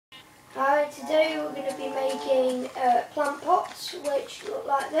Hi, today we're going to be making plant pots which look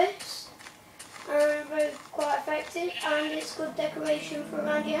like this, and they're quite effective, and it's good decoration for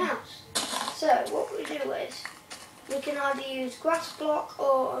around your house. So what we do is we can either use grass block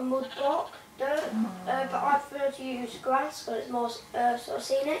or a mud block, dirt, but I prefer to use grass because it's more sort of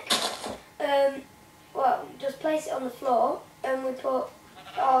scenic. Well, just place it on the floor and we put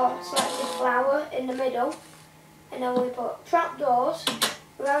our selected flower in the middle, and then we put trapdoors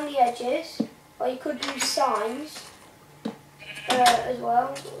around the edges, or you could use signs as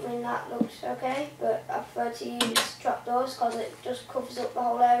well. I mean, that looks okay, but I prefer to use trapdoors because it just covers up the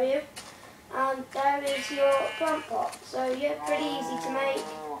whole area. And there is your plant pot. So yeah, pretty easy to make,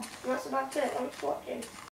 and that's about it. Thanks for watching.